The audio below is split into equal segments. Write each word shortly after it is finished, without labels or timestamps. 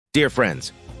Dear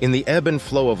friends, in the ebb and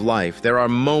flow of life, there are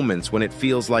moments when it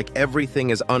feels like everything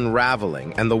is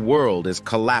unraveling and the world is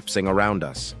collapsing around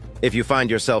us. If you find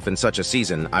yourself in such a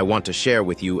season, I want to share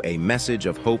with you a message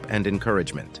of hope and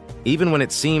encouragement. Even when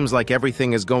it seems like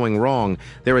everything is going wrong,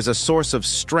 there is a source of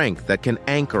strength that can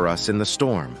anchor us in the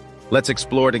storm. Let's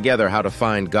explore together how to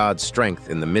find God's strength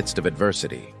in the midst of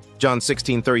adversity. John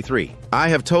 16:33. I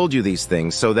have told you these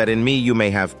things so that in me you may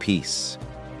have peace.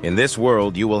 In this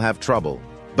world you will have trouble.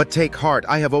 But take heart,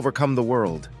 I have overcome the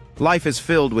world. Life is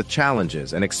filled with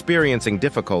challenges, and experiencing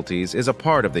difficulties is a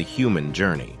part of the human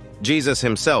journey. Jesus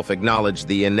himself acknowledged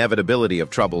the inevitability of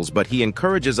troubles, but he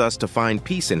encourages us to find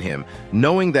peace in him,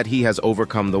 knowing that he has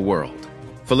overcome the world.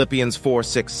 Philippians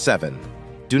 4:6-7.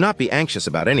 Do not be anxious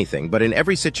about anything, but in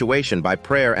every situation by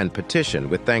prayer and petition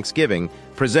with thanksgiving,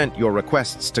 present your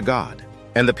requests to God.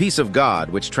 And the peace of God,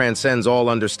 which transcends all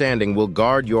understanding, will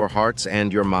guard your hearts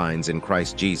and your minds in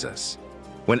Christ Jesus.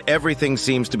 When everything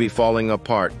seems to be falling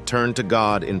apart, turn to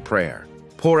God in prayer.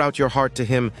 Pour out your heart to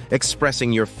him,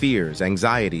 expressing your fears,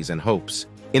 anxieties, and hopes.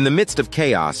 In the midst of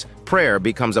chaos, prayer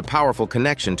becomes a powerful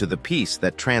connection to the peace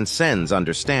that transcends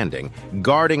understanding,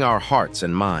 guarding our hearts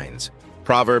and minds.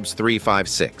 Proverbs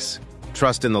 3:5-6.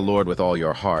 Trust in the Lord with all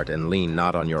your heart and lean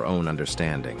not on your own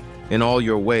understanding. In all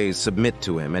your ways submit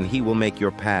to him, and he will make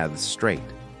your paths straight.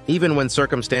 Even when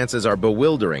circumstances are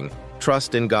bewildering,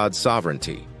 trust in God's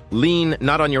sovereignty. Lean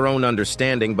not on your own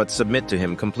understanding, but submit to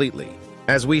him completely.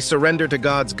 As we surrender to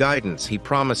God's guidance, he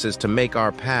promises to make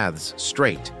our paths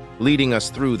straight, leading us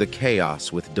through the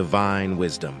chaos with divine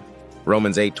wisdom.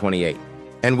 Romans 8:28.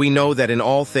 And we know that in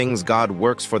all things God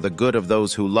works for the good of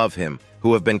those who love him,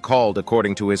 who have been called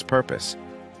according to his purpose.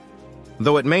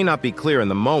 Though it may not be clear in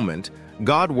the moment,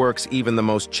 God works even the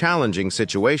most challenging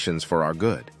situations for our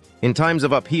good. In times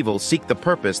of upheaval, seek the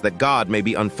purpose that God may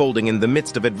be unfolding in the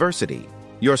midst of adversity.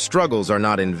 Your struggles are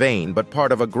not in vain, but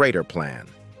part of a greater plan.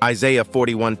 Isaiah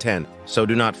 41:10. So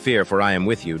do not fear, for I am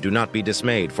with you. Do not be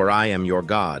dismayed, for I am your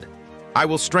God. I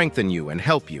will strengthen you and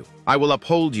help you. I will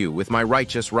uphold you with my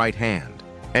righteous right hand.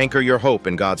 Anchor your hope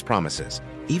in God's promises.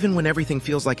 Even when everything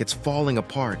feels like it's falling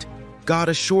apart, God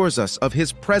assures us of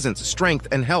his presence, strength,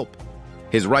 and help.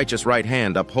 His righteous right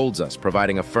hand upholds us,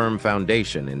 providing a firm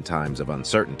foundation in times of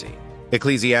uncertainty.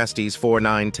 Ecclesiastes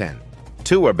 4:9-10.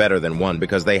 Two are better than one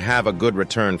because they have a good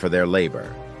return for their labor.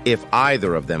 If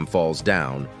either of them falls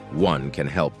down, one can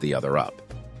help the other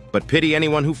up. But pity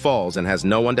anyone who falls and has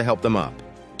no one to help them up.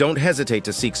 Don't hesitate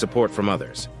to seek support from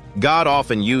others. God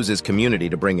often uses community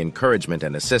to bring encouragement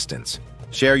and assistance.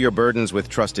 Share your burdens with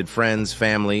trusted friends,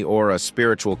 family, or a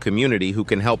spiritual community who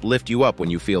can help lift you up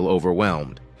when you feel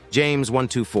overwhelmed. James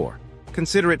 1:2-4.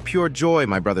 Consider it pure joy,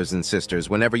 my brothers and sisters,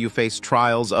 whenever you face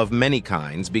trials of many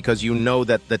kinds, because you know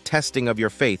that the testing of your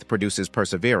faith produces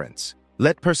perseverance.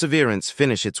 Let perseverance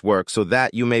finish its work so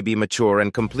that you may be mature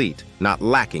and complete, not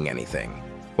lacking anything.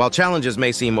 While challenges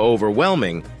may seem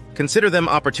overwhelming, consider them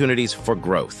opportunities for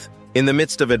growth. In the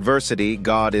midst of adversity,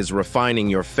 God is refining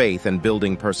your faith and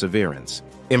building perseverance.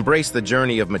 Embrace the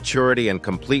journey of maturity and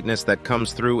completeness that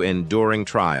comes through enduring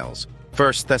trials.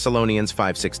 1 Thessalonians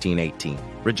 5:16-18.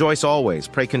 Rejoice always,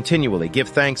 pray continually, give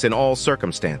thanks in all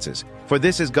circumstances, for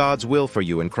this is God's will for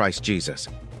you in Christ Jesus.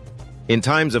 In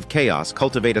times of chaos,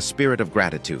 cultivate a spirit of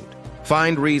gratitude.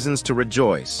 Find reasons to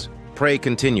rejoice, pray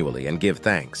continually, and give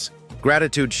thanks.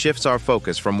 Gratitude shifts our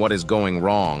focus from what is going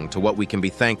wrong to what we can be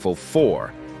thankful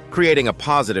for, creating a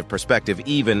positive perspective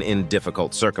even in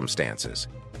difficult circumstances.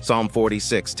 Psalm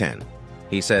 46:10.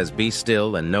 He says, Be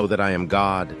still and know that I am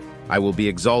God. I will be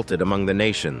exalted among the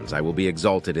nations. I will be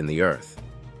exalted in the earth.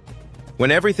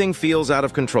 When everything feels out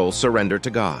of control, surrender to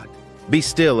God. Be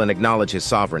still and acknowledge his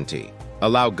sovereignty.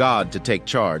 Allow God to take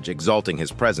charge, exalting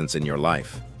his presence in your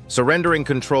life. Surrendering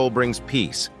control brings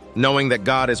peace, knowing that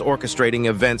God is orchestrating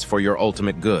events for your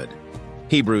ultimate good.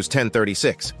 Hebrews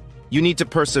 10:36. You need to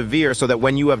persevere so that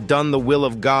when you have done the will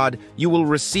of God, you will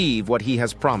receive what he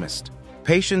has promised.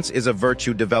 Patience is a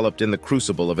virtue developed in the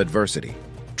crucible of adversity.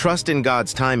 Trust in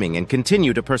God's timing and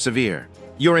continue to persevere.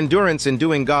 Your endurance in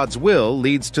doing God's will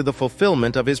leads to the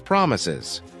fulfillment of his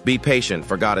promises. Be patient,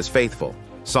 for God is faithful.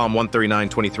 Psalm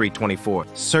 139:23-24.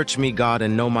 Search me, God,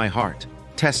 and know my heart.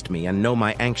 Test me and know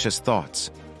my anxious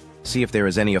thoughts. See if there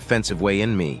is any offensive way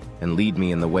in me, and lead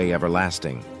me in the way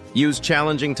everlasting. Use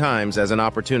challenging times as an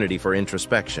opportunity for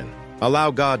introspection.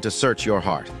 Allow God to search your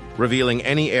heart, revealing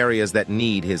any areas that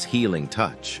need his healing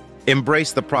touch.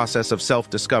 Embrace the process of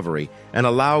self-discovery and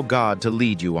allow God to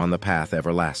lead you on the path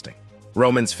everlasting.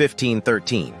 Romans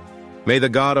 15:13. May the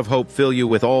God of hope fill you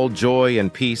with all joy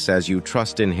and peace as you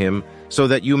trust in him, so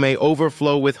that you may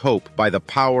overflow with hope by the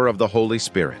power of the Holy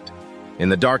Spirit. In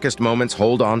the darkest moments,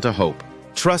 hold on to hope.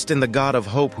 Trust in the God of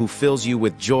hope who fills you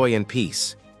with joy and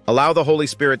peace. Allow the Holy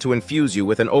Spirit to infuse you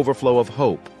with an overflow of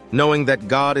hope, knowing that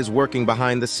God is working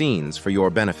behind the scenes for your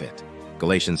benefit.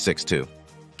 Galatians 6:2.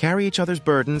 Carry each other's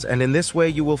burdens, and in this way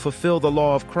you will fulfill the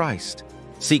law of Christ.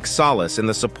 Seek solace in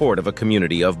the support of a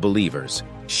community of believers.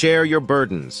 Share your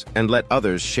burdens, and let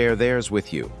others share theirs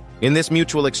with you. In this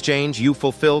mutual exchange, you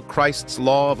fulfill Christ's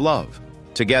law of love.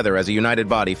 Together, as a united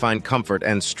body, find comfort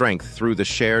and strength through the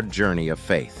shared journey of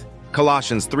faith.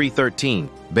 Colossians 3:13.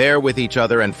 Bear with each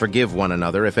other and forgive one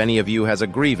another if any of you has a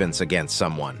grievance against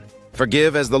someone.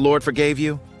 Forgive as the Lord forgave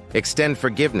you. Extend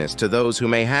forgiveness to those who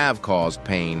may have caused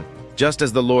pain. Just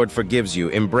as the Lord forgives you,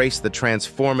 embrace the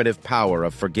transformative power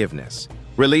of forgiveness.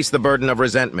 Release the burden of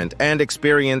resentment and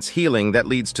experience healing that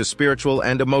leads to spiritual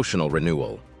and emotional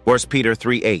renewal. 1 Peter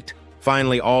 3:8.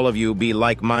 Finally, all of you, be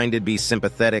like-minded, be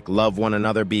sympathetic, love one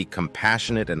another, be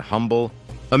compassionate and humble.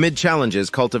 Amid challenges,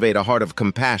 cultivate a heart of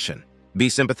compassion. Be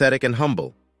sympathetic and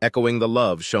humble, echoing the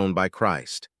love shown by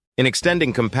Christ. In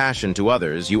extending compassion to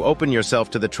others, you open yourself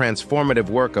to the transformative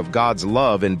work of God's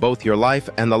love in both your life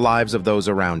and the lives of those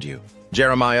around you.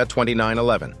 Jeremiah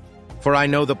 29:11. For I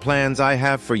know the plans I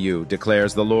have for you,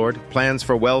 declares the Lord, plans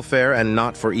for welfare and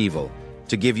not for evil,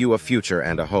 to give you a future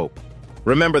and a hope.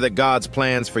 Remember that God's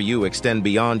plans for you extend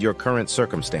beyond your current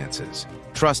circumstances.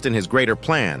 Trust in His greater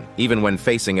plan, even when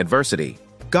facing adversity.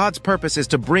 God's purpose is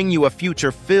to bring you a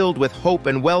future filled with hope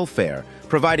and welfare,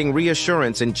 providing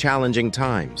reassurance in challenging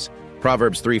times.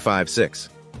 Proverbs 3:5-6.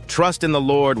 Trust in the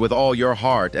Lord with all your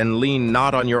heart and lean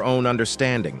not on your own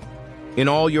understanding. In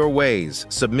all your ways,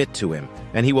 submit to Him,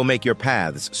 and He will make your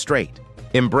paths straight.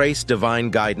 Embrace divine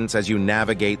guidance as you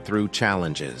navigate through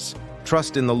challenges.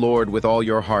 Trust in the Lord with all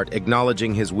your heart,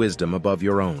 acknowledging His wisdom above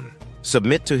your own.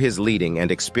 Submit to His leading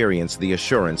and experience the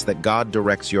assurance that God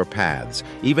directs your paths,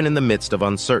 even in the midst of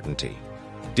uncertainty.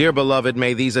 Dear beloved,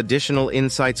 may these additional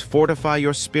insights fortify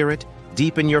your spirit,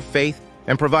 deepen your faith,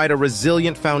 and provide a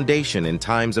resilient foundation in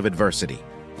times of adversity.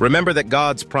 Remember that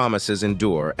God's promises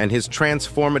endure, and His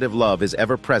transformative love is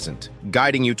ever present,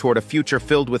 guiding you toward a future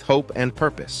filled with hope and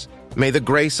purpose. May the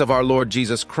grace of our Lord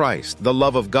Jesus Christ, the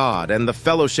love of God, and the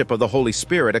fellowship of the Holy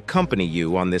Spirit accompany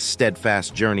you on this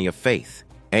steadfast journey of faith.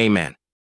 Amen.